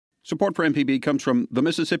Support for MPB comes from the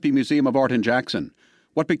Mississippi Museum of Art in Jackson.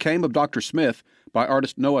 What Became of Dr. Smith by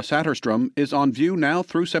artist Noah Satterstrom is on view now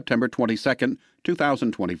through September 22,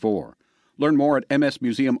 2024. Learn more at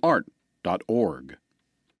msmuseumart.org.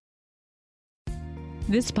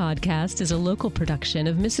 This podcast is a local production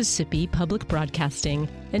of Mississippi Public Broadcasting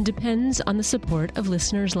and depends on the support of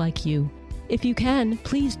listeners like you. If you can,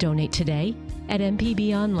 please donate today at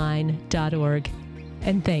mpbonline.org.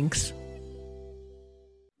 And thanks.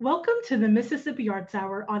 Welcome to the Mississippi Arts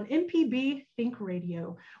Hour on MPB Think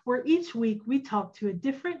Radio, where each week we talk to a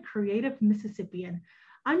different creative Mississippian.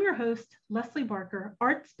 I'm your host, Leslie Barker,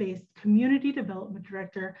 Arts-Based Community Development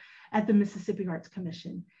Director at the Mississippi Arts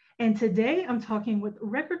Commission. And today I'm talking with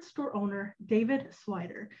record store owner David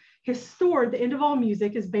Swider. His store, The End of All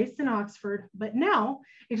Music, is based in Oxford, but now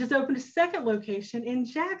it just opened a second location in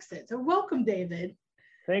Jackson. So welcome, David.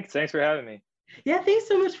 Thanks for having me. Yeah, thanks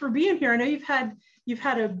so much for being here. I know you've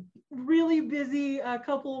had a really busy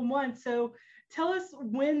couple of months. So tell us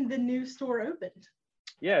when the new store opened.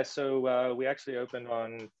 Yeah, so we actually opened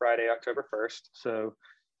on Friday, October 1st. So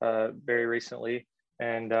very recently.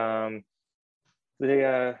 And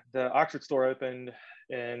the Oxford store opened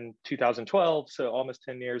in 2012, so almost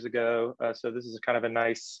 10 years ago. So this is kind of a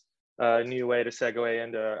nice new way to segue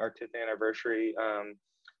into our 10th anniversary.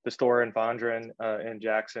 The store in Fondren in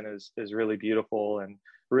Jackson is really beautiful, and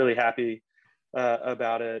really happy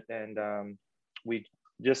about it. And we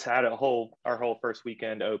just had our whole first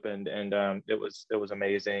weekend opened, and it was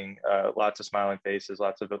amazing. Lots of smiling faces,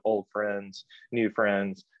 lots of old friends, new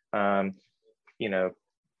friends.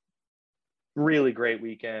 Really great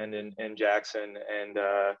weekend in Jackson, and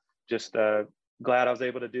just glad I was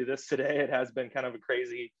able to do this today. It has been kind of a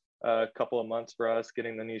crazy couple of months for us,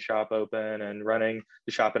 getting the new shop open and running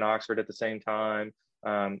the shop in Oxford at the same time.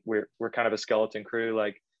 We're kind of a skeleton crew,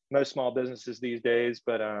 like most small businesses these days,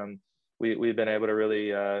 but we've been able to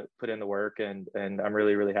really put in the work, and I'm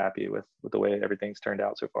really, really happy with the way everything's turned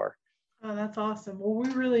out so far. Oh, that's awesome. Well,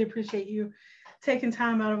 we really appreciate you taking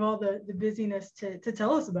time out of all the busyness to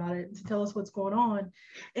tell us about it, to tell us what's going on.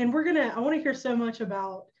 And I want to hear so much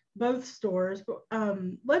about both stores, but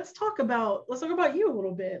let's talk about you a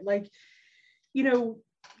little bit. Like, I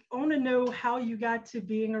want to know how you got to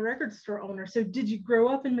being a record store owner. So did you grow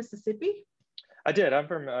up in Mississippi? I did. I'm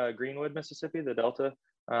from Greenwood, Mississippi, the Delta.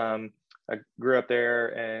 I grew up there,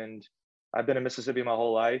 and I've been in Mississippi my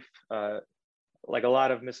whole life. Like a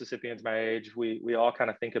lot of Mississippians my age, we all kind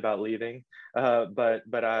of think about leaving, but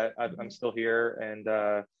I'm still here, and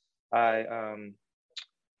I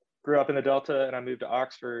grew up in the Delta, and I moved to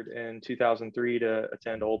Oxford in 2003 to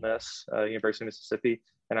attend Ole Miss, University of Mississippi,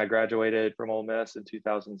 and I graduated from Ole Miss in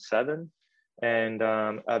 2007, and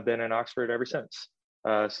I've been in Oxford ever since.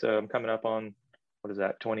 So I'm coming up on,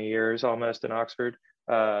 20 years almost in Oxford,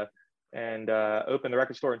 and opened the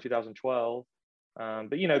record store in 2012.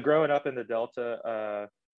 But growing up in the Delta,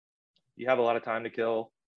 you have a lot of time to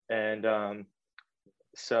kill, and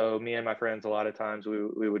so me and my friends, a lot of times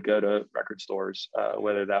we would go to record stores,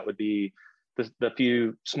 whether that would be the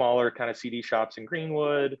few smaller kind of CD shops in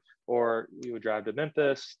Greenwood, or we would drive to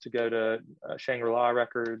Memphis to go to Shangri-La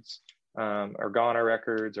Records, or Ghana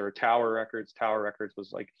Records, or Tower Records. Tower Records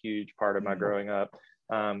was like a huge part of my growing up.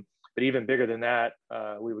 But even bigger than that,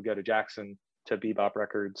 we would go to Jackson to Bebop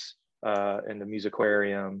Records and the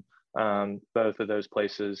Musicarium. Both of those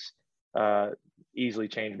places easily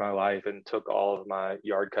changed my life and took all of my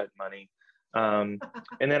yard cut money. And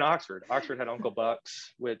then Oxford had Uncle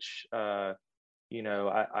Buck's, which I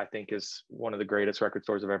think is one of the greatest record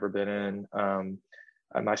stores I've ever been in.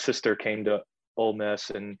 My sister came to Ole Miss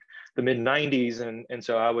in the mid 90s, and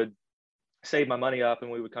so I would save my money up,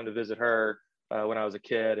 and we would come to visit her when I was a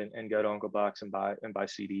kid, and go to Uncle Buck's and buy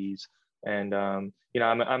CDs. And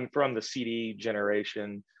I'm from the CD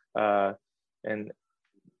generation, and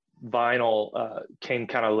vinyl came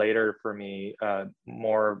kind of later for me,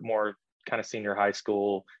 more kind of senior high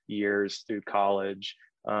school years through college.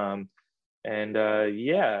 Just kind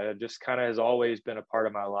of has always been a part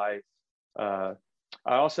of my life. I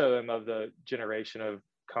also am of the generation of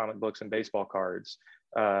comic books and baseball cards.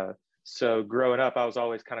 So growing up, I was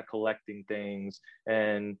always kind of collecting things,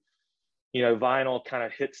 and vinyl kind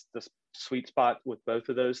of hits the sweet spot with both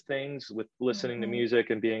of those things, with listening to music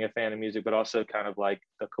and being a fan of music, but also kind of like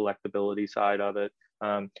the collectability side of it.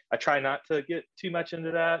 I try not to get too much into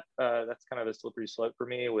that. That's kind of a slippery slope for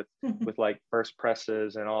me with like first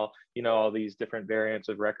presses and all these different variants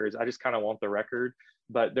of records. I just kind of want the record,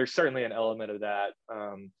 but there's certainly an element of that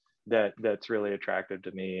that's really attractive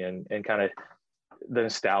to me, and kind of the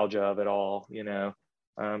nostalgia of it all,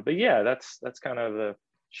 But yeah, that's kind of the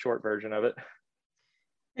short version of it.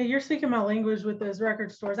 Hey, you're speaking my language with those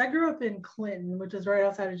record stores. I grew up in Clinton, which is right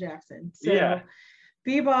outside of Jackson. Yeah. So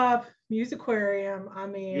Bebop, Musicarium, I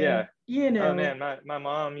Yeah. mean, Oh man, my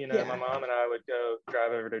mom, my yeah. mom and I would go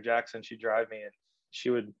drive over to Jackson. She'd drive me and she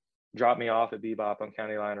would drop me off at Bebop on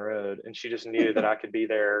County Line Road. And she just knew that I could be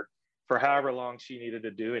there for however long she needed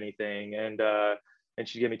to do anything. And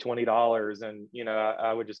she'd give me $20 and,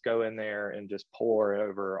 I would just go in there and just pour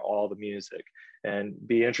over all the music and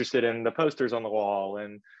be interested in the posters on the wall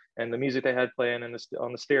and the music they had playing on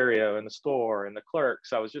the stereo in the store and the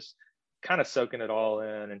clerks. I was just kind of soaking it all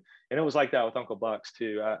in. And it was like that with Uncle Buck's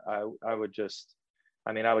too. I would just,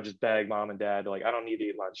 I would just beg mom and dad to, like, I don't need to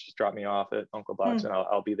eat lunch. Just drop me off at Uncle Buck's and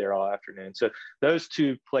I'll be there all afternoon. So those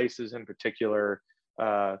two places in particular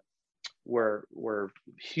were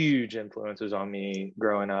huge influences on me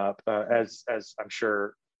growing up, as I'm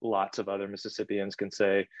sure lots of other Mississippians can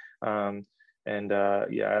say. Yeah,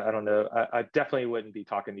 I don't know. I definitely wouldn't be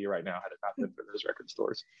talking to you right now had it not been for those record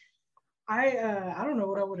stores. I don't know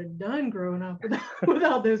what I would have done growing up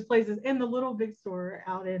without those places, and the Little Big Store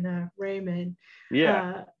out in Raymond.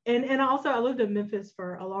 Yeah. And also I lived in Memphis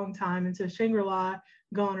for a long time, and so Shangri-La,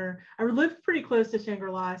 Goner. I lived pretty close to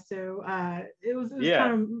Shangri-La, so it was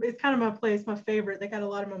kind of my place, my favorite. They got a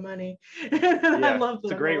lot of my money. I loved it.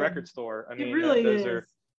 It's a great record store. I mean, it really those is. are,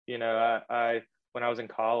 I when I was in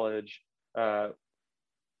college, the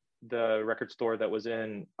record store that was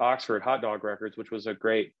in Oxford, Hot Dog Records, which was a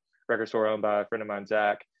great record store owned by a friend of mine,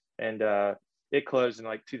 Zach, and it closed in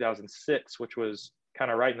like 2006, which was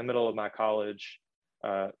kind of right in the middle of my college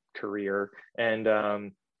career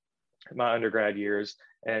and my undergrad years,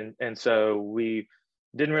 and so we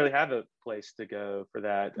didn't really have a place to go for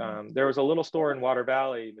that. There was a little store in Water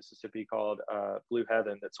Valley, Mississippi called Blue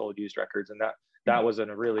Heaven that sold used records, and that was a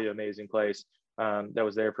really amazing place. That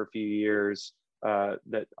was there for a few years.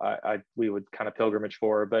 That we would kind of pilgrimage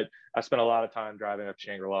for, but I spent a lot of time driving up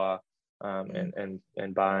Shangri-La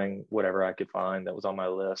and buying whatever I could find that was on my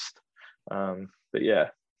list. But yeah,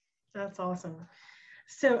 that's awesome.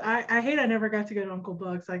 So I hate I never got to go to Uncle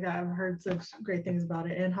Buck's. I've heard such great things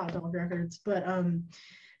about it and Hot Dog Records. But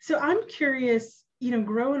so I'm curious,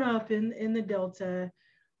 growing up in the Delta,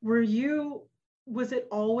 was it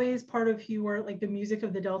always part of who you were, like the music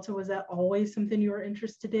of the Delta? Was that always something you were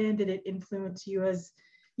interested in? Did it influence you as,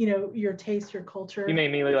 your taste, your culture? You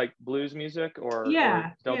mean mainly like blues music or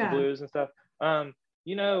Delta blues and stuff?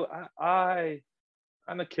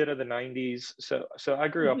 I'm a kid of the 90s. So I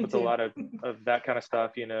grew up with a lot of that kind of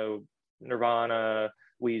stuff, Nirvana,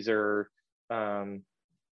 Weezer,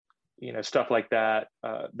 stuff like that,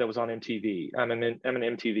 that was on MTV. I'm an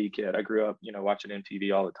MTV kid. I grew up, watching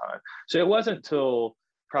MTV all the time. So it wasn't till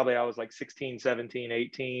probably I was like 16, 17,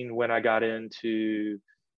 18 when I got into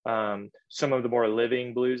some of the more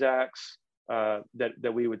living blues acts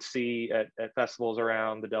that we would see at festivals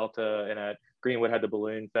around the Delta, and at Greenwood had the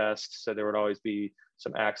Balloon Fest. So there would always be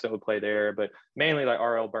some acts that would play there, but mainly like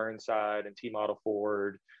R.L. Burnside and T. Model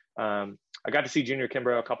Ford. I got to see Junior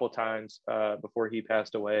Kimbrough a couple of times before he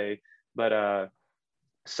passed away, but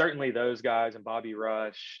certainly those guys and Bobby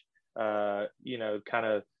Rush, kind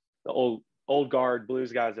of the old guard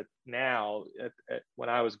blues guys that now, when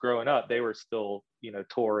I was growing up, they were still,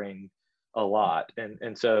 touring a lot.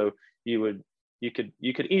 And so you could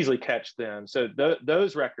easily catch them. So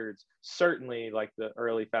those records, certainly like the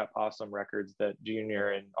early Fat Possum records that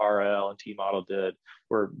Junior and RL and T Model did,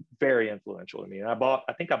 were very influential to me. And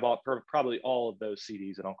I think I bought probably all of those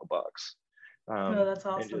CDs at Uncle Buck's. Oh, that's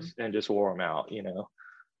awesome. And just wore them out,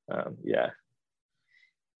 yeah.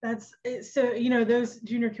 That's it. So, those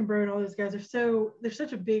Junior Kimbrough and all those guys they're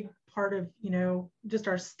such a big part of, just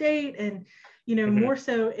our state, and, more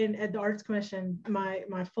so at the Arts Commission,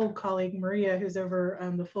 my folk colleague, Maria, who's over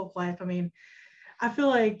the folk life. I mean, I feel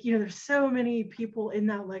like, there's so many people in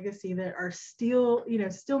that legacy that are still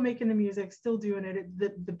making the music, still doing it.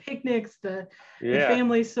 The picnics, the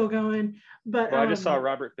family's still going. But I just saw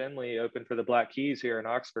Robert Finley open for the Black Keys here in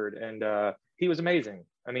Oxford, and he was amazing.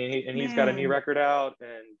 I mean, he's got a new record out,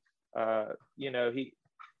 and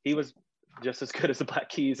he was just as good as the Black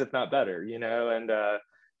Keys, if not better. And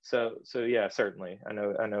so yeah, certainly, I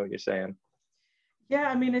know what you're saying. Yeah,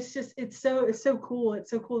 I mean, it's so cool.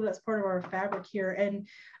 It's so cool that's part of our fabric here. And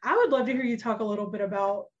I would love to hear you talk a little bit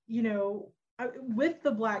about, with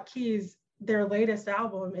the Black Keys, their latest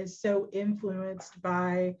album is so influenced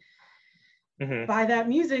by that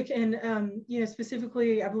music, and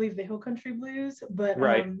specifically, I believe the Hill Country Blues. But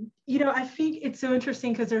right. I think it's so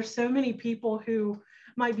interesting because there's so many people who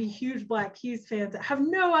might be huge Black Keys fans that have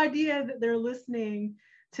no idea that they're listening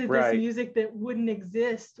to this music that wouldn't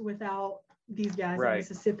exist without these guys in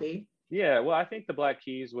Mississippi. Yeah, well, I think the Black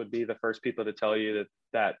Keys would be the first people to tell you that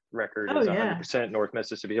that record is 100% North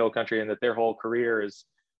Mississippi Hill Country, and that their whole career is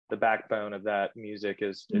the backbone of that music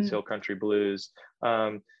is Hill Country blues.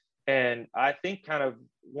 And I think kind of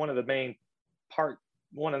one of the main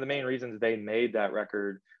reasons they made that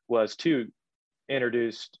record was to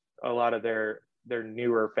introduce a lot of their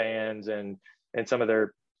newer fans and some of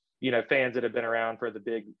their fans that have been around for the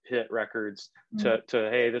big hit records to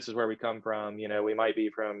hey, this is where we come from. We might be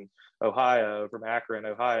from Ohio, from Akron,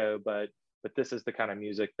 Ohio, but this is the kind of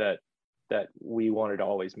music that we wanted to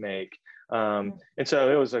always make. And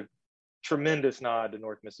so it was a tremendous nod to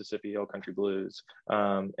North Mississippi Hill Country Blues.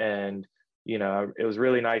 And it was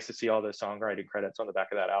really nice to see all the songwriting credits on the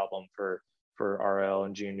back of that album for RL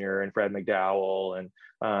and Junior and Fred McDowell.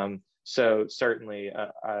 And so certainly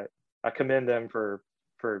I commend them for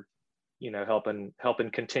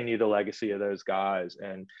helping continue the legacy of those guys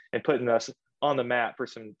and putting us on the map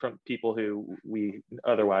from people who we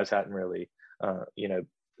otherwise hadn't really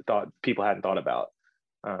hadn't thought about.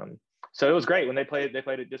 So it was great when they played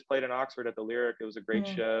in Oxford at the Lyric. It was a great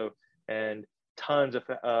show, and tons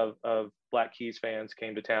of Black Keys fans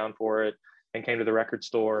came to town for it and came to the record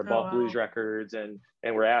store, bought blues records, and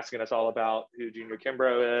were asking us all about who Junior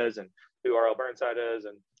Kimbrough is and who R.L. Burnside is.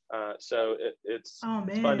 And so it's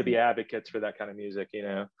fun to be advocates for that kind of music,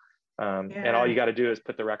 and all you got to do is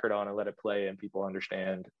put the record on and let it play and people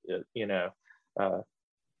understand it, so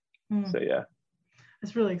yeah.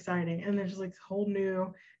 It's really exciting. And there's like this whole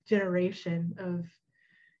new generation of,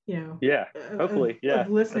 hopefully, of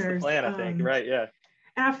listeners. That's the plan, I think, right? Yeah.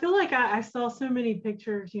 And I feel like I saw so many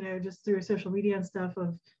pictures, just through social media and stuff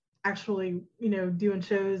of actually, doing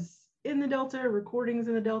shows in the Delta, recordings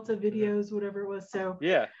in the Delta, videos, whatever it was. So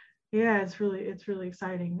yeah, it's really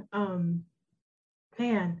exciting.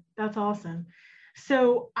 Man, that's awesome.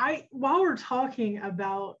 So while we're talking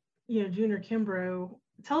about, Junior Kimbrough,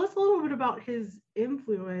 tell us a little bit about his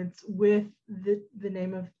influence with the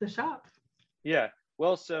name of the shop. Yeah,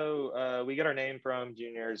 well, so we get our name from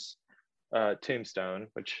Junior's tombstone,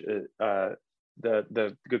 which the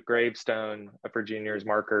gravestone for Junior's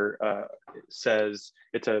marker says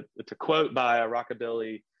it's a quote by a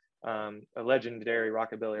legendary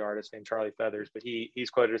rockabilly artist named Charlie Feathers, but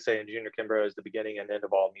he's quoted as saying Junior Kimbrough is the beginning and end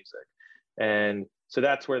of all music, and so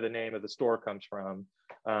that's where the name of the store comes from.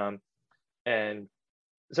 And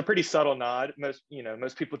it's a pretty subtle nod.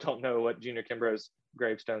 Most people don't know what Junior Kimbrough's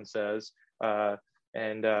gravestone says. I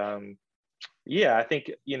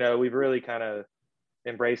think, we've really kind of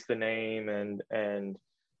embraced the name, and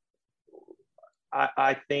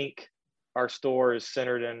I think our store is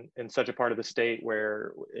centered in such a part of the state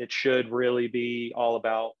where it should really be all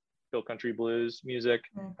about Hill Country blues music.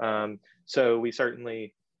 So we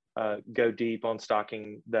certainly go deep on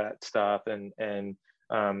stocking that stuff, and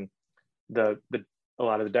a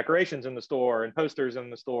lot of the decorations in the store and posters in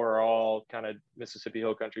the store are all kind of Mississippi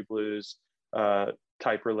Hill Country blues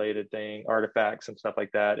type related artifacts and stuff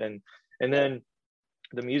like that. And then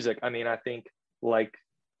the music, I mean, I think like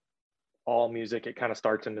all music, it kind of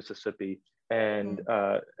starts in Mississippi, and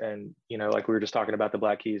like we were just talking about the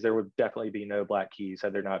Black Keys, there would definitely be no Black Keys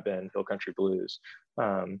had there not been Hill Country blues.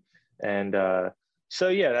 So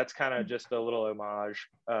yeah, that's kind of just a little homage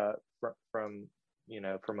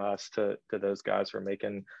from us to those guys for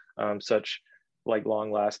making such like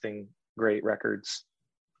long lasting great records.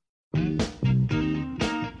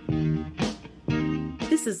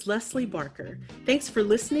 This is Leslie Barker. Thanks for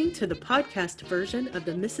listening to the podcast version of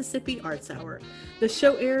the Mississippi Arts Hour. The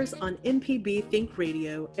show airs on MPB Think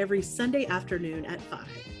Radio every Sunday afternoon at 5.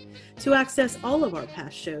 To access all of our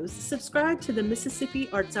past shows, subscribe to the Mississippi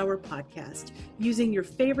Arts Hour podcast using your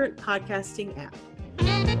favorite podcasting app.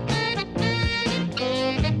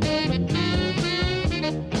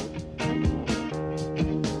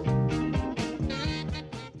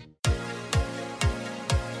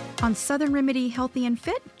 On Southern Remedy Healthy and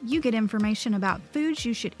Fit, you get information about foods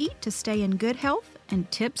you should eat to stay in good health and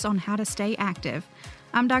tips on how to stay active.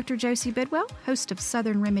 I'm Dr. Josie Bidwell, host of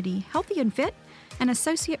Southern Remedy Healthy and Fit, and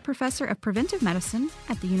Associate Professor of Preventive Medicine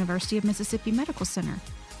at the University of Mississippi Medical Center.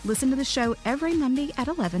 Listen to the show every Monday at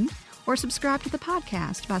 11, or subscribe to the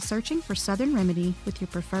podcast by searching for Southern Remedy with your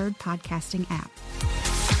preferred podcasting app.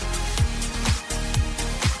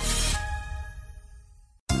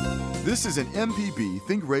 This is an MPB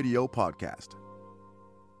Think Radio podcast.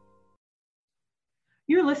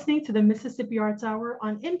 You're listening to the Mississippi Arts Hour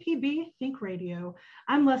on MPB Think Radio.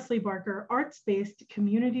 I'm Leslie Barker, Arts-Based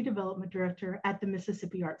Community Development Director at the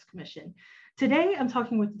Mississippi Arts Commission. Today, I'm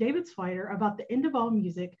talking with David Swider about the End of All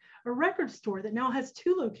Music, a record store that now has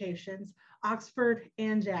 2 locations, Oxford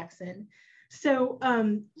and Jackson. So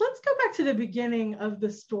let's go back to the beginning of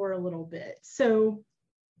the store a little bit. So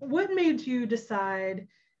what made you decide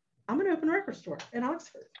I'm going to open a record store in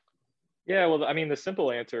Oxford? Yeah, well, I mean, the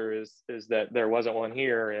simple answer is that there wasn't one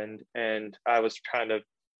here, and I was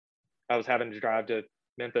having to drive to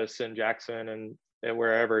Memphis and Jackson and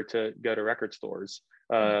wherever to go to record stores,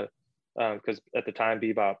 because at the time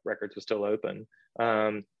Bebop Records was still open,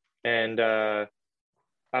 and I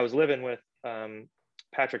was living with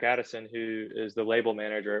Patrick Addison, who is the label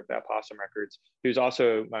manager at Fat Possum Records, who's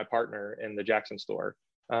also my partner in the Jackson store.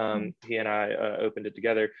 He and I opened it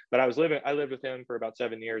together, but I lived with him for about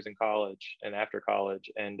 7 years in college and after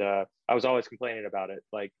college. And I was always complaining about it.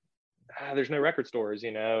 Like, there's no record stores,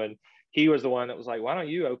 and he was the one that was like, why don't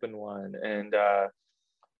you open one? And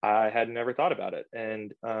I had never thought about it.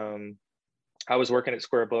 And I was working at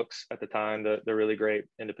Square Books at the time, the really great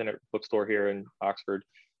independent bookstore here in Oxford,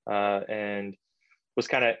 and was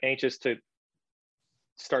kind of anxious to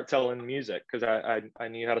start selling music because I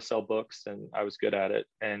knew how to sell books and I was good at it.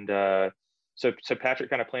 And so Patrick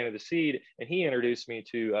kind of planted the seed, and he introduced me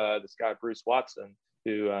to this guy, Bruce Watson,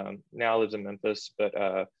 who now lives in Memphis, but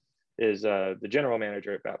is the general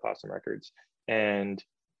manager at Fat Possum Records. And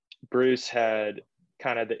Bruce had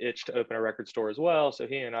kind of the itch to open a record store as well. So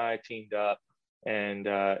he and I teamed up and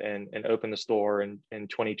opened the store in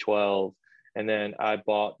 2012. And then I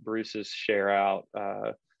bought Bruce's share out,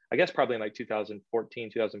 I guess probably in like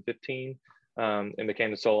 2014, 2015, and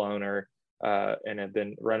became the sole owner and have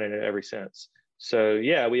been running it ever since. So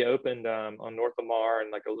yeah, we opened on North Lamar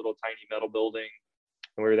in like a little tiny metal building,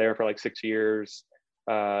 and we were there for like 6 years.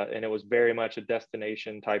 And it was very much a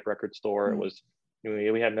destination type record store. Mm-hmm. It was,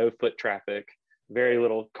 we had no foot traffic, very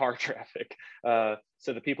little car traffic.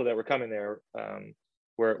 So the people that were coming there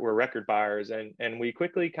were record buyers, and we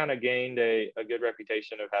quickly kind of gained a good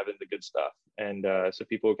reputation of having the good stuff. And so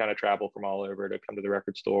people would kind of travel from all over to come to the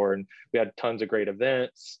record store, and we had tons of great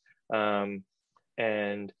events, and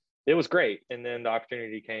it was great. And then the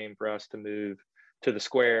opportunity came for us to move to the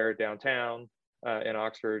Square downtown in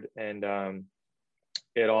Oxford, and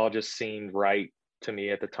it all just seemed right to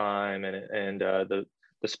me at the time, and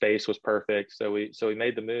the space was perfect. So we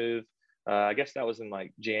made the move. I guess that was in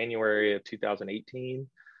like January of 2018.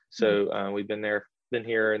 So we've been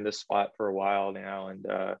here in this spot for a while now, and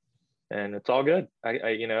it's all good.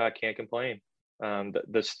 I can't complain.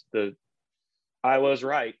 I was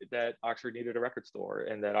right that Oxford needed a record store,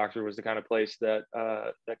 and that Oxford was the kind of place that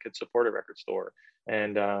could support a record store.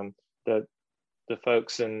 And the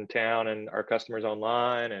folks in town and our customers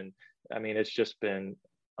online, and I mean, it's just been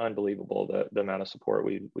unbelievable the amount of support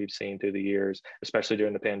we've seen through the years, especially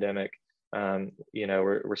during the pandemic.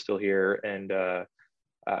 We're still here, and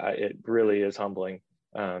it really is humbling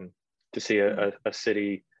to see a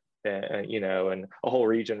city, and a whole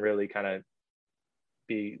region really kind of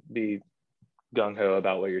be gung-ho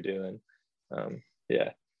about what you're doing. Yeah.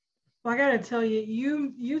 Well, I got to tell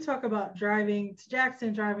you, you talk about driving to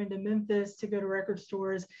Jackson, driving to Memphis to go to record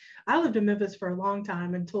stores. I lived in Memphis for a long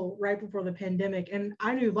time until right before the pandemic. And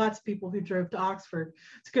I knew lots of people who drove to Oxford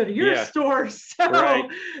to go to your store. So right.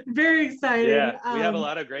 Very exciting. Yeah, we have a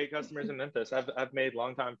lot of great customers in Memphis. I've made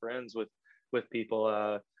longtime friends with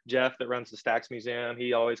people. Jeff that runs the Stax Museum,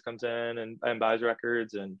 he always comes in and buys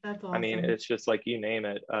records. And that's awesome. I mean, it's just like, you name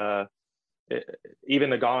it. Even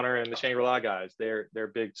the Goner and the Shangri-La guys, they're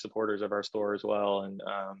big supporters of our store as well. And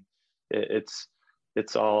it's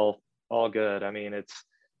all good. I mean, it's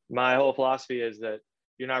my whole philosophy is that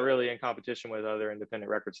you're not really in competition with other independent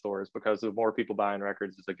record stores, because the more people buying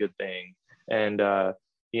records is a good thing. And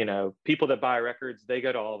people that buy records, they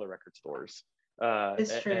go to all the record stores.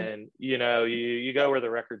 It's true. And you go where the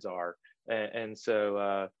records are. And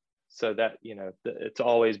so that, it's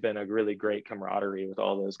always been a really great camaraderie with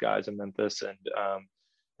all those guys in Memphis, and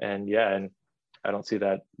I don't see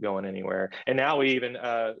that going anywhere. And now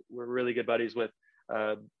we're really good buddies with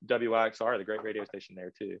WYXR, the great radio station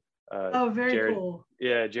there too. Very cool.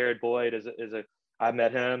 Yeah, Jared Boyd I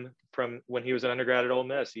met him from when he was an undergrad at Ole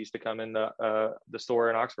Miss. He used to come in the store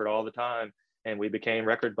in Oxford all the time, and we became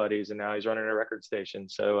record buddies. And now he's running a record station.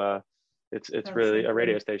 So it's really a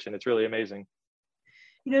radio station. It's really amazing.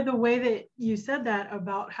 The way that you said that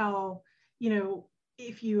about how,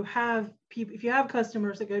 if you have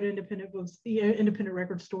customers that go to independent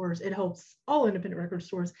record stores, it helps all independent record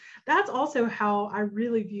stores. That's also how I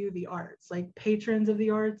really view the arts, like patrons of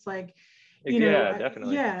the arts, like,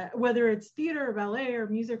 definitely. Yeah. Whether it's theater or ballet or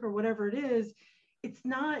music or whatever it is, it's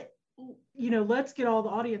not, let's get all the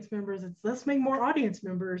audience members. It's let's make more audience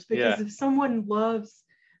members, because if someone loves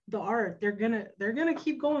the art, they're gonna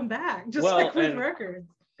keep going back, just like with records.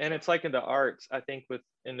 and it's like in the arts, I think with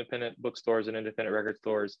independent bookstores and independent record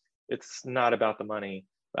stores, it's not about the money.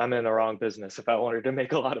 I'm in the wrong business if I wanted to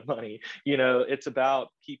make a lot of money. It's about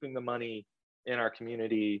keeping the money in our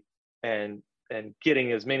community and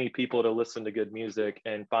getting as many people to listen to good music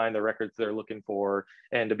and find the records they're looking for,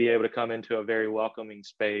 and to be able to come into a very welcoming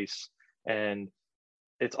space. And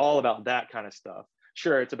it's all about that kind of stuff.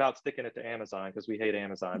 Sure, it's about sticking it to Amazon because we hate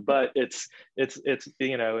Amazon, but it's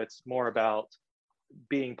more about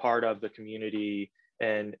being part of the community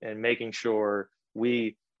and making sure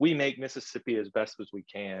we make Mississippi as best as we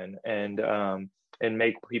can, and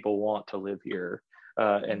make people want to live here,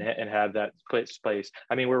 and have that place.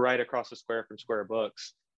 I mean, we're right across the square from Square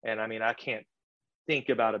Books, and I mean, I can't think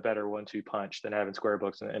about a better 1-2 punch than having Square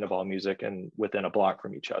Books and Innoval Music and within a block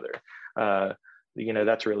from each other.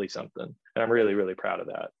 That's really something, and I'm really, really proud of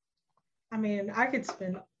that. I mean, I could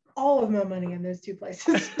spend all of my money in those two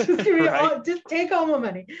places. Just give me Right. just take all my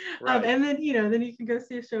money. Right. And then you can go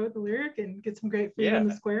see a show at the Lyric and get some great food in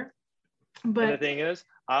the square. But and the thing is,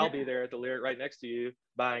 I'll be there at the Lyric right next to you,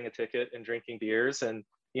 buying a ticket and drinking beers, and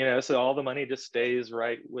so all the money just stays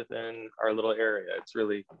right within our little area. It's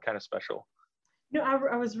really kind of special.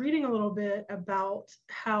 I was reading a little bit about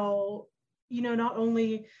how not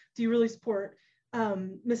only do you really support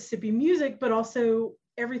Mississippi music, but also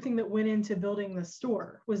everything that went into building the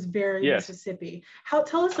store was very Mississippi.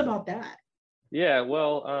 Tell us about that. Yeah,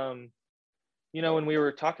 well, when we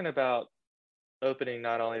were talking about opening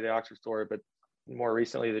not only the Oxford store, but more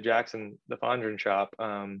recently the Jackson, the Fondren shop,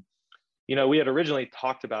 we had originally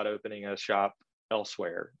talked about opening a shop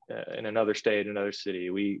elsewhere, in another state, another city.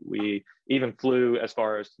 We even flew as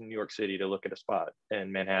far as New York City to look at a spot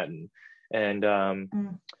in Manhattan. And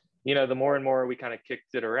the more and more we kind of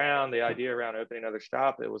kicked it around, the idea around opening another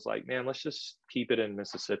shop, it was like, man, let's just keep it in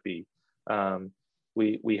Mississippi.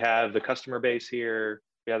 We have the customer base here,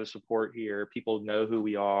 we have the support here, people know who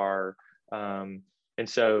we are. And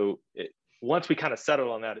so once we kind of settled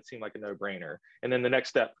on that, it seemed like a no-brainer. And then the next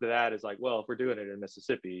step to that is like, well, if we're doing it in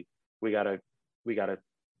Mississippi, we gotta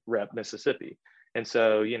rep Mississippi. And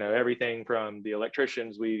so, everything from the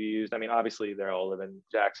electricians we've used, I mean, obviously they all live in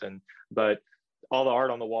Jackson, but all the art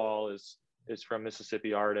on the wall is from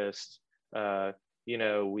Mississippi artists. The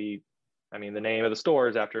name of the store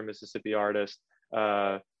is after a Mississippi artist.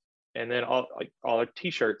 And then all our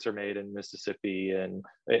t-shirts are made in Mississippi and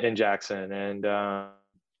in Jackson. And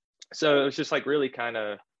so it was just like really kind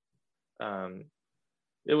of,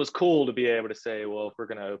 it was cool to be able to say, well, if we're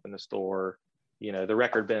going to open the store, the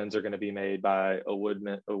record bins are going to be made by a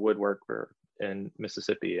woodworker in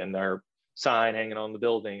Mississippi, and our sign hanging on the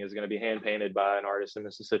building is going to be hand painted by an artist in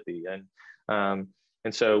Mississippi.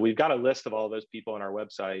 And so we've got a list of all those people on our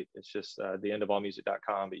website. It's just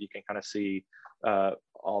theendoфallmusic.com, but you can kind of see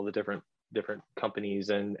all the different companies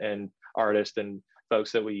and artists and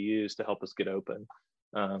folks that we use to help us get open.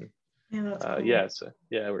 That's cool.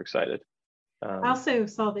 We're excited. I also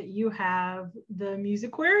saw that you have the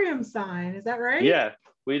Musiquarium sign. Is that right? Yeah,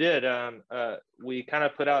 we did. We kind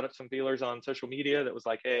of put out some feelers on social media that was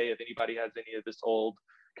like, hey, if anybody has any of this old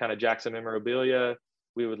kind of Jackson memorabilia,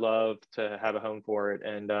 we would love to have a home for it.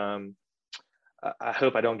 And I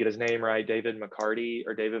hope I don't get his name right. David McClarty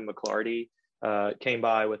came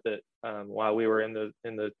by with it while we were in the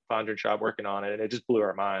Fondren shop working on it, and it just blew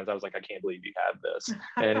our minds. I was like, I can't believe you have this.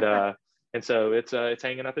 And so it's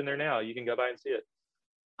hanging up in there now. You can go by and see it.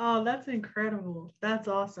 Oh, that's incredible. That's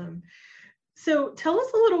awesome. So tell us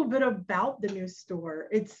a little bit about the new store.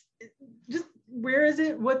 It's just, where is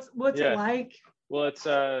it? What's it like? Well, it's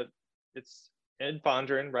in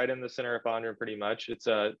Fondren, right in the center of Fondren, pretty much. It's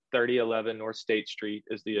 3011 North State Street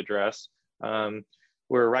is the address.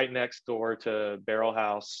 We're right next door to Barrel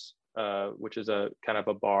House, which is a kind of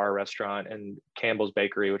a bar restaurant, and Campbell's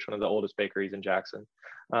Bakery, which is one of the oldest bakeries in Jackson.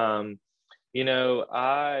 I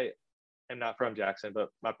am not from Jackson, but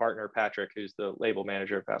my partner, Patrick, who's the label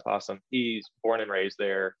manager of Fat Possum, he's born and raised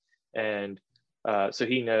there. And so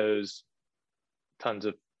he knows tons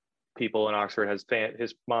of people in Oxford.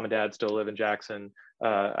 His mom and dad still live in Jackson.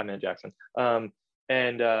 I'm in Jackson.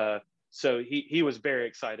 So he was very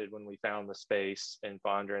excited when we found the space in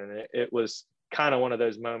Fondren. And it was kind of one of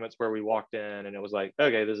those moments where we walked in and it was like,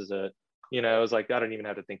 okay, this is it. It was like, I don't even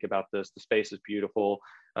have to think about this. The space is beautiful.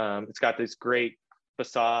 It's got this great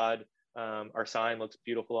facade. Our sign looks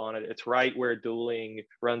beautiful on it. It's right where Dueling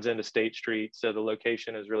runs into State Street. So the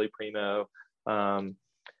location is really primo.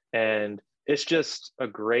 And it's just a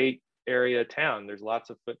great area of town. There's lots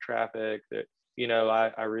of foot traffic. That,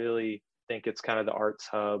 I really think it's kind of the arts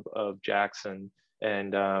hub of Jackson.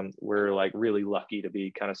 And we're like really lucky to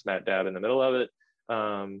be kind of smack dab in the middle of it.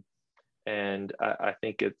 And I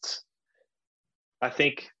think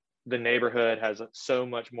the neighborhood has so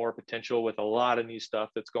much more potential with a lot of new stuff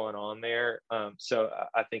that's going on there. So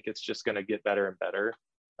I think it's just going to get better and better.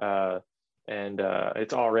 And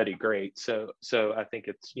it's already great. So I think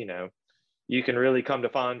it's, you can really come to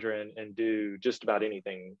Fondren and do just about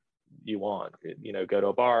anything you want. Go to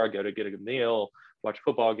a bar, go to get a meal, watch a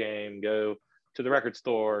football game, go to the record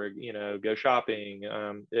store, go shopping.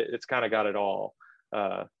 It's kind of got it all.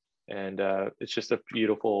 And it's just a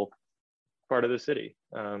beautiful part of the city.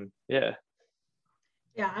 Yeah,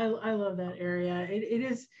 I love that area. It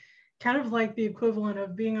is kind of like the equivalent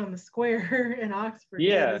of being on the square in Oxford.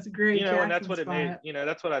 Yeah, it's great. and that's what it made.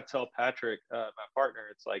 That's what I tell Patrick, my partner.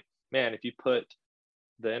 It's like, man, if you put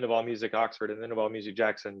the End of All Music Oxford and the End of All Music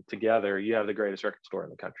Jackson together, you have the greatest record store in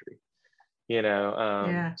the country.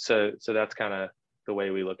 So that's kind of the way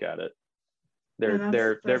we look at it.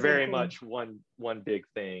 They're very cool. Much one big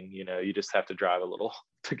thing. You just have to drive a little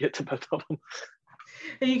to get to both of them.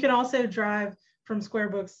 And you can also drive from Square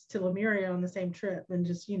Books to Lemuria on the same trip and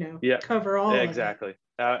just cover all. Yeah, exactly.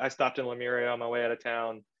 I stopped in Lemuria on my way out of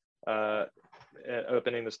town,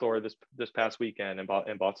 opening the store this past weekend, and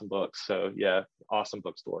bought some books. So yeah, awesome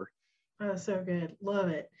bookstore. Oh, so good, love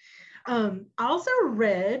it. I also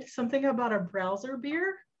read something about a browser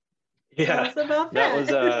beer. Yeah, tell us about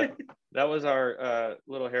that. That was our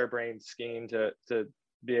little harebrained scheme to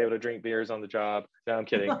be able to drink beers on the job. No, I'm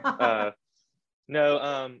kidding.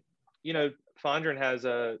 Fondren has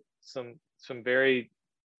some very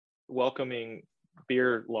welcoming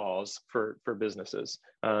beer laws for businesses,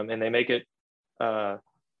 and they make it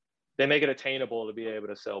attainable to be able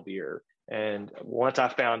to sell beer. And once I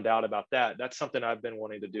found out about that, that's something I've been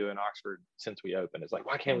wanting to do in Oxford since we opened. It's like,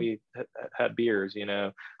 why can't we have beers?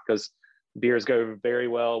 Because beers go very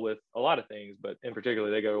well with a lot of things, but in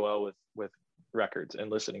particular, they go well with records and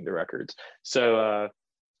listening to records. So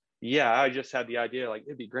I just had the idea, like,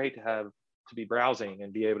 it'd be great to be browsing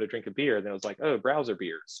and be able to drink a beer. And then it was like, oh, browser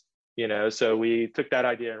beers, so we took that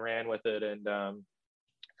idea and ran with it. And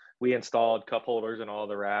we installed cup holders in all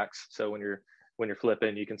the racks. So when you're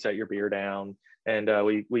flipping, you can set your beer down. And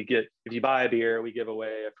we get, if you buy a beer, we give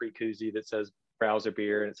away a free koozie that says browser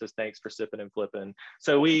beer, and it says, thanks for sipping and flipping.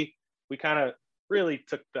 So we kind of really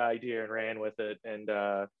took the idea and ran with it. And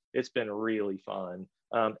it's been really fun.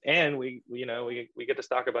 And we get to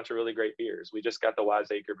stock a bunch of really great beers. We just got the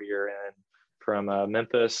Wiseacre beer in from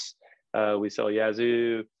Memphis. We sell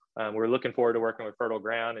Yazoo. We're looking forward to working with Fertile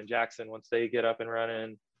Ground in Jackson once they get up and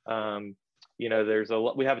running.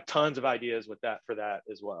 We have tons of ideas for that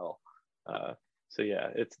as well. So yeah,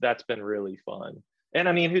 that's been really fun. And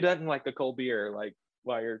I mean, who doesn't like a cold beer, like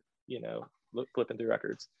while you're, flipping through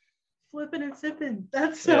records? Flipping and sipping.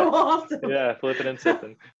 That's so awesome. Yeah, flipping and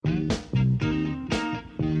sipping.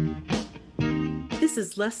 This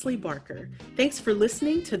is Leslie Barker. Thanks for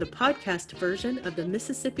listening to the podcast version of the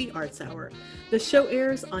Mississippi Arts Hour. The show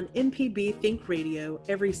airs on MPB Think Radio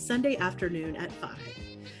every Sunday afternoon at 5.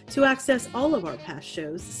 To access all of our past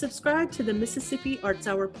shows, subscribe to the Mississippi Arts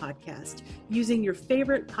Hour podcast using your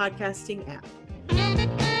favorite podcasting app.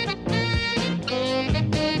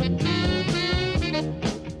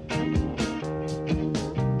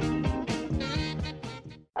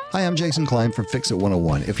 Hi, I'm Jason Klein from Fix It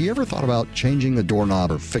 101. If you ever thought about changing the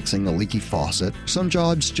doorknob or fixing a leaky faucet, some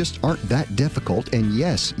jobs just aren't that difficult, and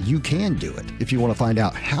yes, you can do it. If you want to find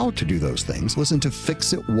out how to do those things, listen to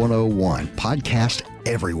Fix It 101, podcast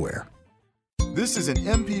everywhere. This is an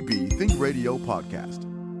MPB Think Radio podcast.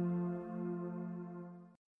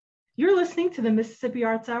 You're listening to the Mississippi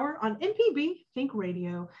Arts Hour on MPB Think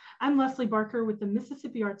Radio. I'm Leslie Barker with the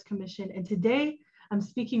Mississippi Arts Commission, and today I'm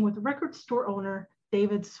speaking with record store owner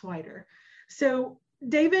David Swider. So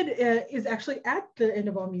David is actually at the End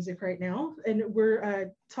of All Music right now, and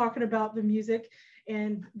we're talking about the music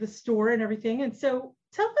and the store and everything. And so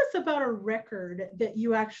tell us about a record that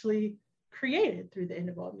you actually created through the End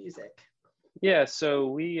of All Music. Yeah, so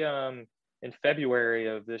we, in February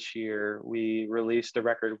of this year, we released a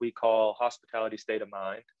record we call Hospitality State of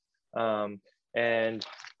Mind. And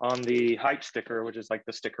on the hype sticker, which is like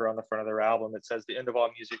the sticker on the front of their album, it says the End of All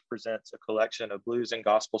Music presents a collection of blues and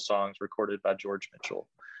gospel songs recorded by George Mitchell.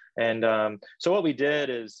 And so what we did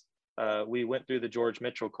is we went through the George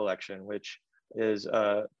Mitchell collection, which is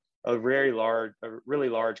a really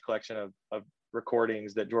large collection of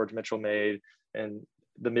recordings that George Mitchell made in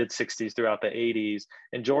the mid 60s throughout the 80s.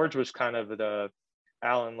 And George was kind of the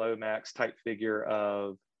Alan Lomax type figure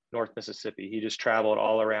of North Mississippi. He just traveled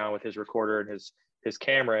all around with his recorder and his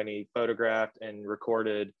camera, and he photographed and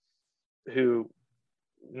recorded who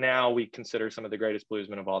now we consider some of the greatest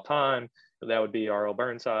bluesmen of all time. That would be R.L.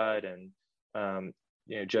 Burnside and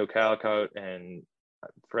Joe Calicut and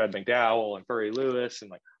Fred McDowell and Furry Lewis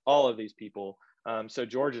and like all of these people. So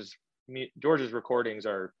George's recordings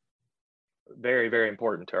are very, very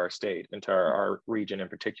important to our state and to our region in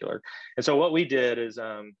particular. And so what we did is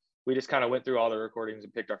we just kind of went through all the recordings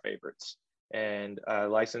and picked our favorites, and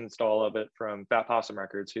licensed all of it from Fat Possum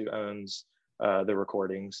Records, who owns the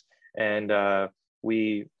recordings. And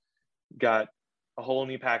we got a whole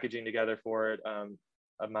new packaging together for it.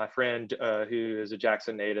 My friend who is a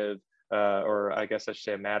Jackson native, or I guess I should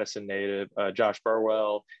say a Madison native, Josh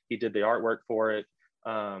Burwell, he did the artwork for it.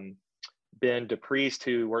 Ben DePriest,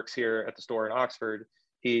 who works here at the store in Oxford,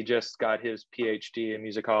 he just got his PhD in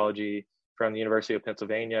musicology from the University of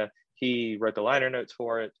Pennsylvania. He wrote the liner notes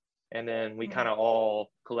for it. And then we kind of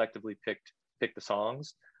all collectively picked the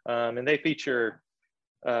songs. And they feature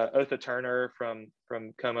Otha Turner from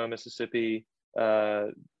Como, Mississippi,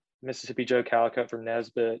 Mississippi Joe Calicut from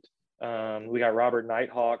Nesbitt. We got Robert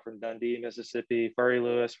Nighthawk from Dundee, Mississippi, Furry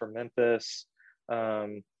Lewis from Memphis.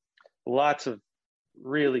 Lots of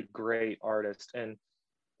really great artists. And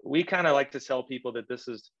we kind of like to tell people that this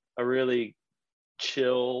is a really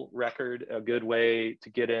chill record, a good way to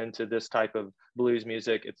get into this type of blues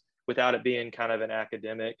music. It's without it being kind of an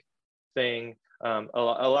academic thing. A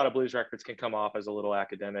lot of blues records can come off as a little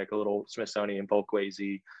academic, a little Smithsonian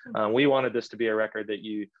folkwaysy. We wanted this to be a record that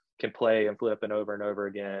you can play and flip and over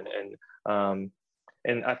again.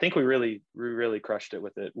 And I think we really crushed it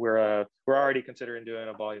with it. We're already considering doing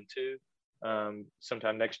a volume 2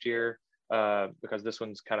 sometime next year because this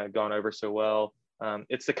one's kind of gone over so well.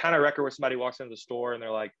 It's the kind of record where somebody walks into the store and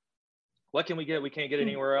they're like, what can we get? We can't get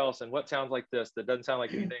anywhere else. And what sounds like this that doesn't sound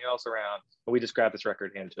like anything else around? And we just grab this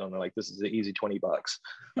record, hand it to them. They're like, this is an easy $20.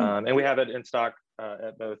 And we have it in stock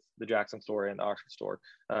at both the Jackson store and the Oxford store.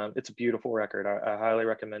 It's a beautiful record. I highly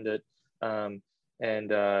recommend it.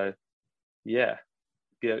 Yeah,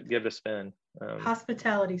 give it a spin.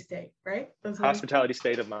 Hospitality State, right? Hospitality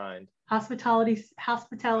State of Mind. Hospitality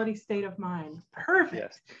State of Mind. Perfect.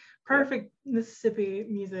 Yes. Perfect Mississippi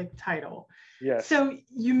music title. Yes. So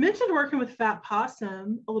you mentioned working with Fat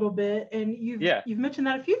Possum a little bit, and you've mentioned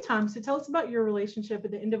that a few times. So tell us about your relationship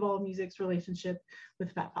and the End of All Music's relationship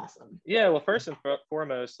with Fat Possum. Yeah, well, first and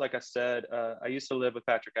foremost, like I said, I used to live with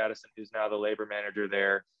Patrick Addison, who's now the label manager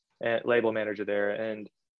there. And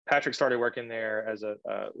Patrick started working there as a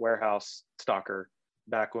warehouse stocker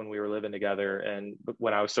back when we were living together, and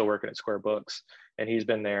when I was still working at Square Books. And he's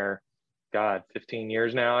been there, 15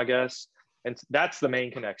 years now, I guess. And that's the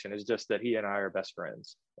main connection, is just that he and I are best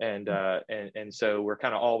friends. And so we're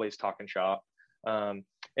kind of always talking shop. And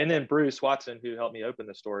then Bruce Watson, who helped me open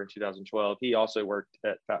the store in 2012, he also worked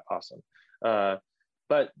at Fat Possum.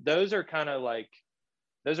 But those are kind of like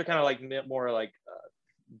more like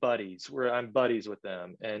buddies, where I'm buddies with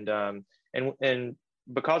them. And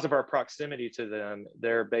because of our proximity to them,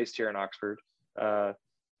 they're based here in Oxford.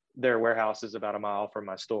 Their warehouse is about a mile from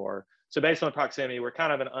my store. So based on the proximity, we're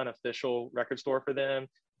kind of an unofficial record store for them.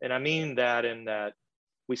 And I mean that in that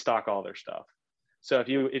we stock all their stuff. So if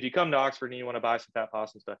you come to Oxford and you want to buy some Fat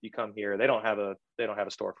Possum stuff, you come here. They don't have a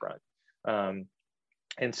storefront.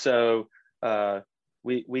 And so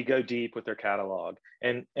we go deep with their catalog.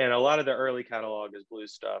 And a lot of the early catalog is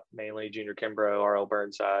blues stuff, mainly Junior Kimbrough, R.L.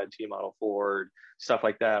 Burnside, T Model Ford, stuff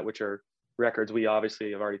like that, which are records we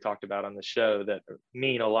obviously have already talked about on the show that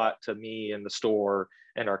mean a lot to me and the store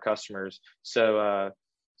and our customers. So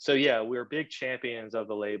yeah, we're big champions of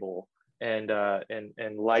the label, and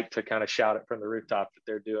like to kind of shout it from the rooftop that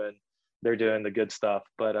they're doing the good stuff.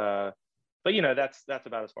 But that's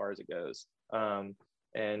about as far as it goes. And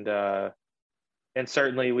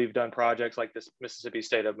certainly we've done projects like this Mississippi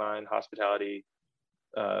State of Mind Hospitality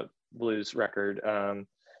blues record.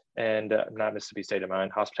 And not Mississippi State of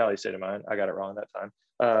Mind, Hospitality State of Mind. I got it wrong that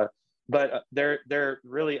time. But they're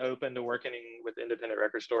really open to working with independent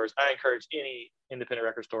record stores. I encourage any independent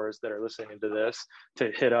record stores that are listening to this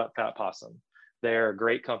to hit up Fat Possum. They're a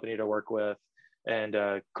great company to work with, and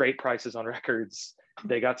great prices on records.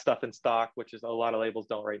 They got stuff in stock, which is a lot of labels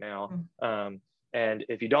don't right now. And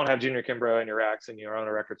if you don't have Junior Kimbrough in your racks and you own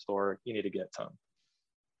a record store, you need to get some.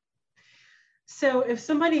 So if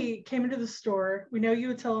somebody came into the store, we know you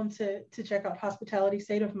would tell them to check out Hospitality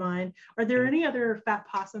State of Mind. Are there any other Fat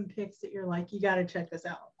Possum picks that you're like, you got to check this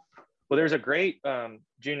out? Well, there's a great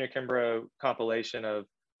Junior Kimbrough compilation of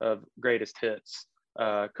greatest hits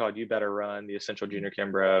called You Better Run, the Essential Junior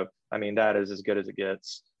Kimbrough. I mean, that is as good as it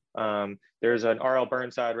gets. There's an R.L.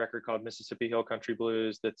 Burnside record called Mississippi Hill Country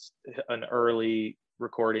Blues. That's an early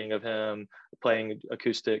recording of him playing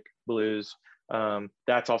acoustic blues.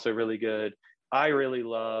 That's also really good. I really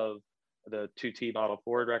love the 2T Model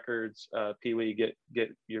Ford records, Pee Wee,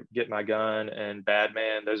 Get My Gun, and Bad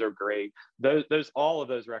Man. Those are great. Those all of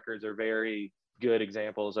those records are very good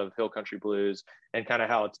examples of hill country blues, and kind of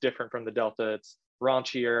how it's different from the Delta. It's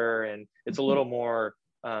raunchier, and it's a little more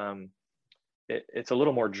it's a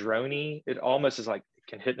little more droney. It almost is like it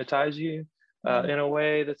can hypnotize you in a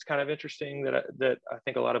way that's kind of interesting that I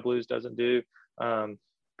think a lot of blues doesn't do.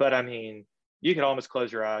 But I mean, you can almost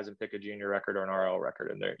close your eyes and pick a Junior record or an RL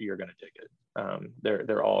record, and you're going to dig it.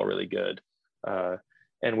 They're all really good.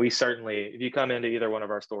 And we certainly, if you come into either one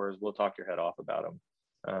of our stores, we'll talk your head off about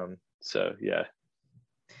them. So yeah.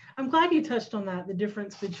 I'm glad you touched on that, the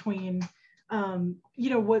difference between,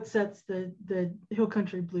 what sets the hill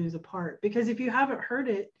country blues apart, because if you haven't heard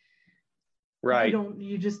it, right,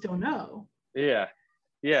 you just don't know. Yeah.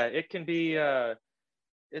 It can be,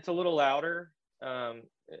 it's a little louder.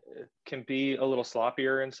 It can be a little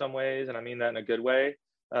sloppier in some ways, and I mean that in a good way.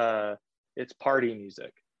 It's party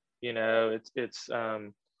music, it's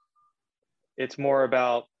more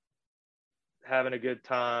about having a good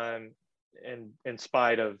time, and in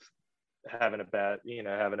spite of having a bad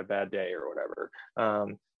day or whatever.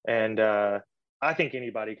 And I think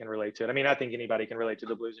anybody can relate to it. I mean, I think anybody can relate to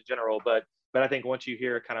the blues in general, but I think once you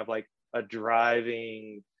hear kind of like a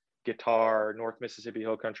driving guitar, North Mississippi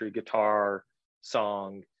Hill Country guitar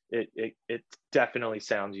song, it definitely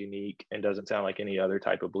sounds unique and doesn't sound like any other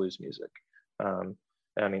type of blues music.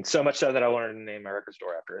 I mean, so much so that I wanted to name my record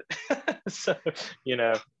store after it. So,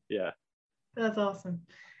 yeah. That's awesome.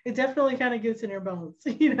 It definitely kind of gets in your bones,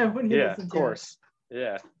 when you listen to it. Yeah, of course.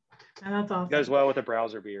 Yeah. And that's awesome. It goes well with a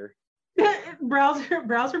browser beer. browser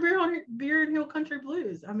beer and hill country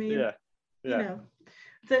blues. I mean, yeah.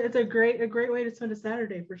 It's a great way to spend a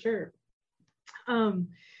Saturday for sure.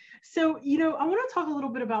 So, I want to talk a little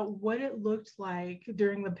bit about what it looked like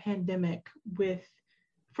during the pandemic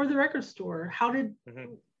for the record store. How did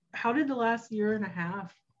the last year and a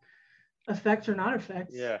half affect or not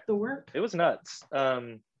affect the work? It was nuts.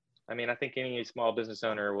 I mean, I think any small business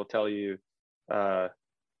owner will tell you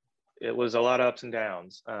it was a lot of ups and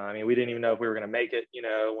downs. I mean, we didn't even know if we were going to make it.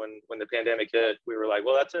 When the pandemic hit, we were like,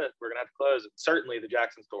 well, that's it. We're going to have to close. Certainly the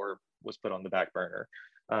Jackson store was put on the back burner.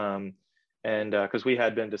 And because we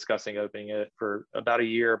had been discussing opening it for about a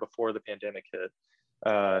year before the pandemic hit.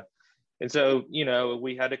 And so,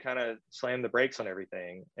 we had to kind of slam the brakes on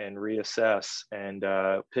everything and reassess and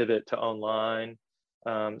pivot to online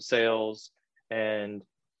sales. And,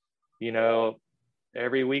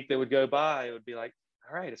 every week that would go by, it would be like,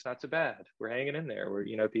 all right, it's not so bad. We're hanging in there.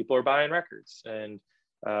 People are buying records. And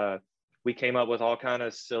we came up with all kind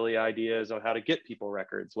of silly ideas on how to get people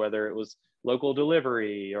records, whether it was local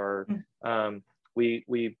delivery or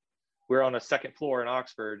we're on a second floor in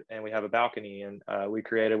Oxford, and we have a balcony, and we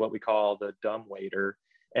created what we call the dumb waiter.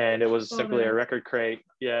 And it was simply a record crate.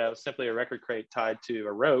 Yeah, it was simply a record crate tied to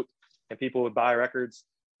a rope, and people would buy records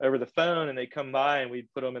over the phone, and they'd come by, and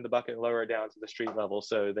we'd put them in the bucket and lower it down to the street level,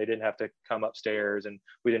 so they didn't have to come upstairs, and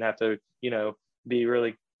we didn't have to,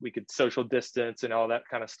 we could social distance and all that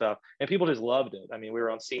kind of stuff. And people just loved it. I mean, we were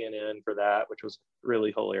on CNN for that, which was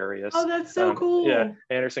really hilarious. Oh, that's so cool. Yeah,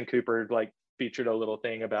 Anderson Cooper featured a little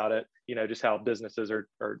thing about it, just how businesses are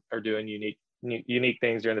doing unique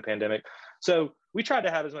things during the pandemic. So we tried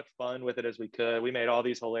to have as much fun with it as we could. We made all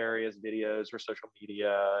these hilarious videos for social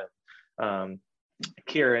media.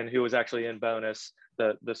 Kieran, who was actually in Bonus,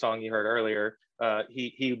 the song you heard earlier,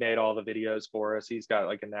 he made all the videos for us. He's got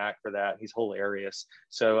a knack for that. He's hilarious.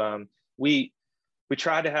 So we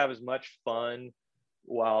tried to have as much fun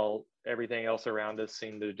while everything else around us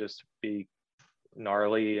seemed to just be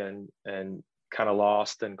gnarly and kind of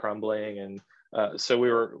lost and crumbling. And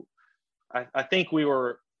so I think we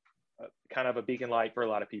were kind of a beacon light for a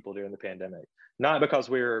lot of people during the pandemic, not because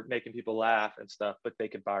we were making people laugh and stuff, but they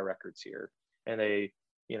could buy records here. And they,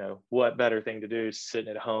 what better thing to do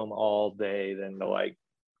sitting at home all day than to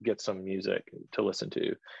get some music to listen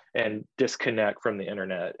to and disconnect from the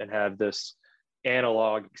internet and have this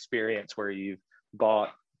analog experience where you've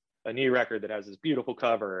bought a new record that has this beautiful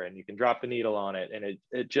cover and you can drop the needle on it. And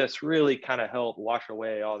it just really kind of helped wash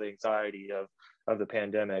away all the anxiety of the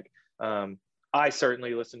pandemic. I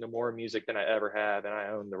certainly listened to more music than I ever have, and I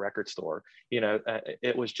own the record store.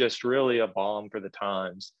 It was just really a balm for the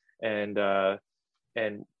times. And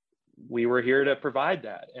we were here to provide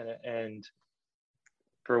that, and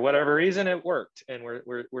for whatever reason it worked, and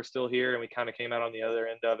we're still here, and we kind of came out on the other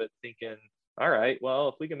end of it thinking, all right, well,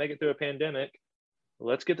 if we can make it through a pandemic,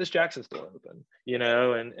 let's get this Jackson store open,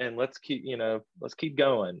 and let's keep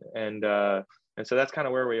going, and so that's kind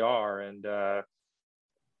of where we are. And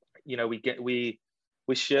we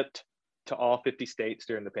shipped to all 50 states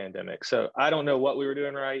during the pandemic. So I don't know what we were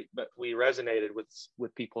doing right, but we resonated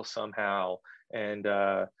with people somehow. And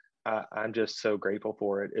I'm just so grateful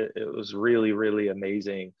for it. It was really, really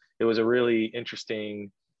amazing. It was a really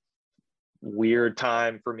interesting, weird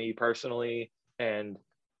time for me personally. And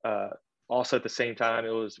also at the same time,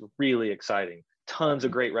 it was really exciting. Tons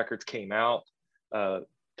of great records came out,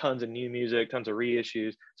 tons of new music, tons of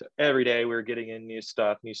reissues. So every day we were getting in new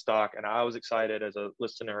stuff, new stock. And I was excited as a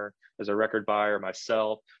listener, as a record buyer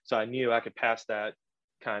myself. So I knew I could pass that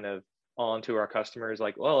kind of on to our customers.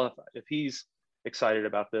 Like, well, if he's excited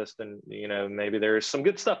about this, then, maybe there's some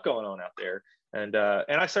good stuff going on out there. And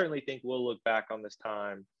I certainly think we'll look back on this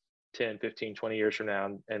time 10, 15, 20 years from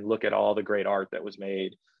now and look at all the great art that was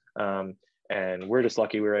made. And we're just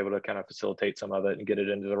lucky we were able to kind of facilitate some of it and get it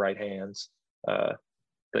into the right hands.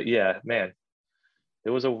 But yeah, man, it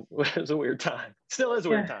was a weird time. Still is a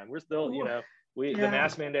weird time. We're still, the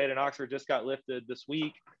mask mandate in Oxford just got lifted this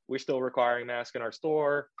week. We're still requiring masks in our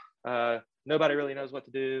store. Nobody really knows what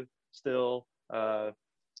to do still.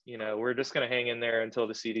 We're just going to hang in there until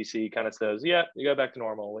the CDC kind of says, yeah, you go back to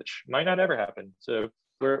normal, which might not ever happen. So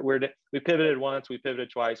we pivoted once, we pivoted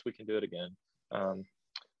twice, we can do it again.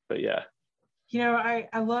 But yeah.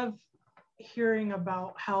 I love hearing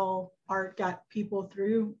about how art got people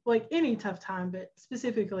through like any tough time, but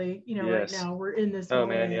specifically, yes. Right now we're in this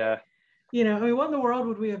moment. Man, yeah. What in the world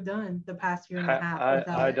would we have done the past year and a half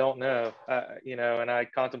without I don't know. And I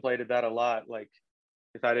contemplated that a lot. Like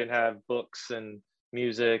if I didn't have books and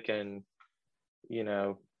music and,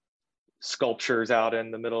 sculptures out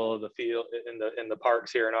in the middle of the field in the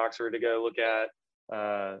parks here in Oxford to go look at,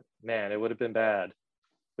 man, it would have been bad. It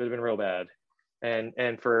would have been real bad.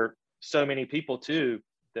 And for so many people too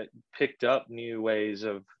that picked up new ways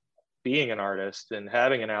of being an artist and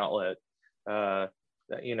having an outlet. I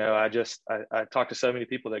talked to so many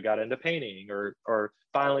people that got into painting or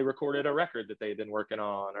finally recorded a record that they'd been working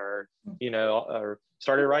on, or or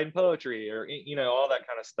started writing poetry, or all that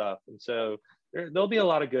kind of stuff. And so there'll be a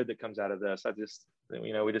lot of good that comes out of this.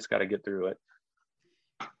 We just got to get through it.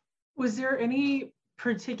 Was there any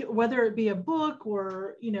particular, whether it be a book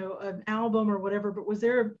or an album or whatever, but was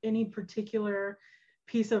there any particular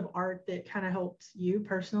piece of art that kind of helped you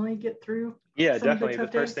personally get through? Yeah, definitely.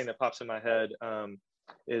 The first thing that pops in my head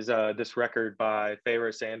is this record by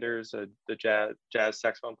Pharoah Sanders, the jazz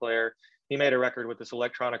saxophone player. He made a record with this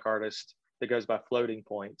electronic artist that goes by Floating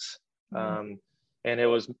Points. And it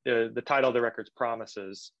was the title of the record's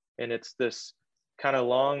Promises, and it's this kind of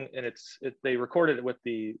long, and they recorded it with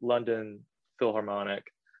the London Philharmonic,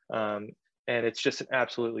 and it's just an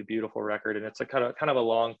absolutely beautiful record. And it's a kind of a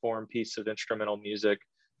long form piece of instrumental music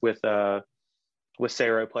with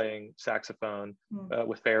Sarah playing saxophone,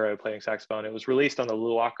 with Pharoah playing saxophone. It was released on the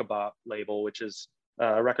Luakaba label, which is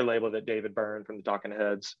a record label that David Byrne from the Talking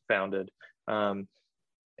Heads founded.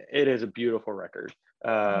 It is a beautiful record,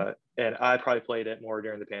 and I probably played it more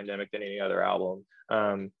during the pandemic than any other album.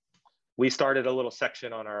 We started a little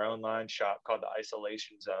section on our online shop called the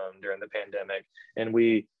Isolation Zone during the pandemic. And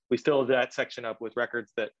we filled that section up with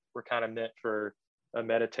records that were kind of meant for a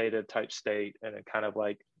meditative type state, and a kind of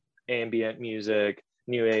like ambient music,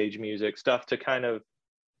 new age music, stuff to kind of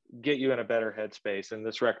get you in a better headspace. And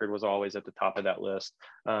this record was always at the top of that list.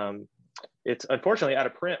 It's unfortunately out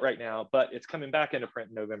of print right now, but it's coming back into print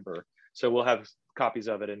in November. So we'll have copies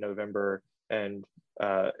of it in November. And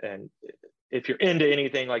if you're into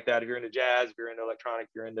anything like that, if you're into jazz, if you're into electronic, if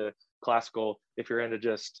you're into classical, if you're into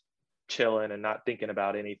just chilling and not thinking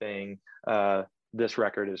about anything, this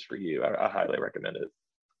record is for you. I highly recommend it.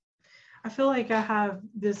 I feel like I have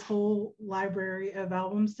this whole library of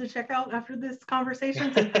albums to check out after this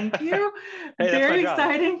conversation. So thank you. Hey, very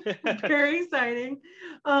exciting. Very exciting.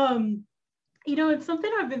 It's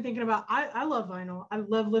something I've been thinking about. I love vinyl. I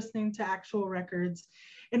love listening to actual records.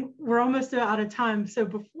 And we're almost out of time. So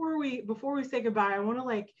before we say goodbye, I want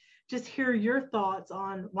to just hear your thoughts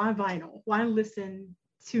on why vinyl, why listen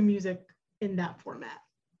to music in that format.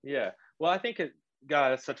 Yeah. Well, I think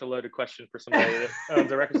that's such a loaded question for somebody that owns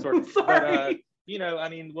a record store. Sorry.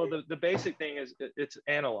 But the basic thing is it's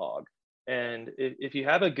analog. And if you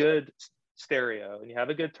have a good stereo and you have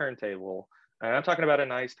a good turntable, and I'm talking about a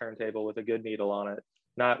nice turntable with a good needle on it,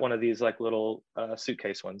 not one of these little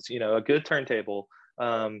suitcase ones, a good turntable,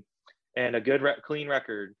 and a good clean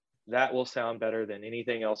record, that will sound better than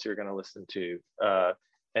anything else you're going to listen to.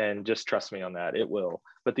 And just trust me on that, it will.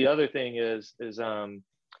 But the other thing is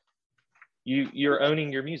you're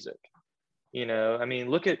owning your music.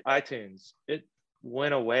 Look at iTunes. It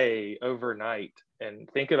went away overnight, and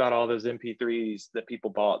think about all those MP3s that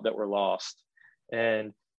people bought that were lost.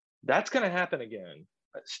 And That's going to happen again.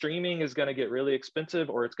 Streaming is going to get really expensive,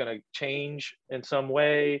 or it's going to change in some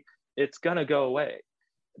way. It's going to go away,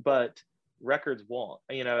 but records won't.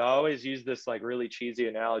 I always use this like really cheesy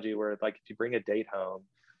analogy where like if you bring a date home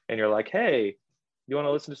and you're like, hey, you want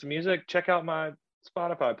to listen to some music? Check out my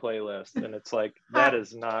Spotify playlist. And it's like, that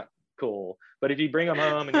is not cool. But if you bring them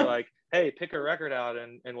home and you're like, hey, pick a record out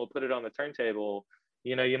and we'll put it on the turntable,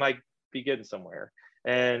 you might be getting somewhere.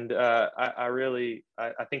 And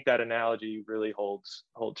I think that analogy really holds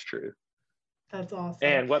true. That's awesome.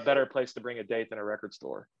 And what better place to bring a date than a record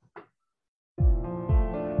store?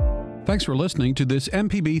 Thanks for listening to this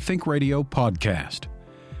MPB Think Radio podcast.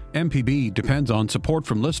 MPB depends on support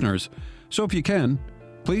from listeners, so if you can,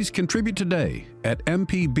 please contribute today at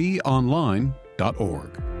mpbonline.org.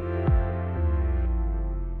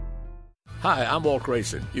 Hi, I'm Walt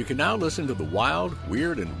Grayson. You can now listen to the wild,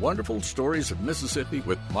 weird, and wonderful stories of Mississippi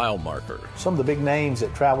with Mile Marker. Some of the big names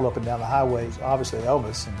that travel up and down the highways, obviously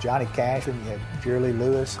Elvis and Johnny Cash, and you had Jerry Lee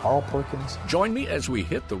Lewis, Carl Perkins. Join me as we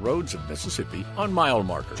hit the roads of Mississippi on Mile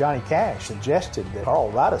Marker. Johnny Cash suggested that Carl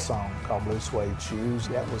write a song called Blue Suede Shoes.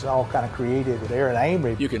 That was all kind of created with Aaron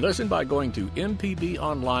Amory. You can listen by going to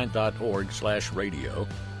mpbonline.org/radio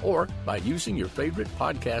or by using your favorite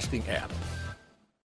podcasting app.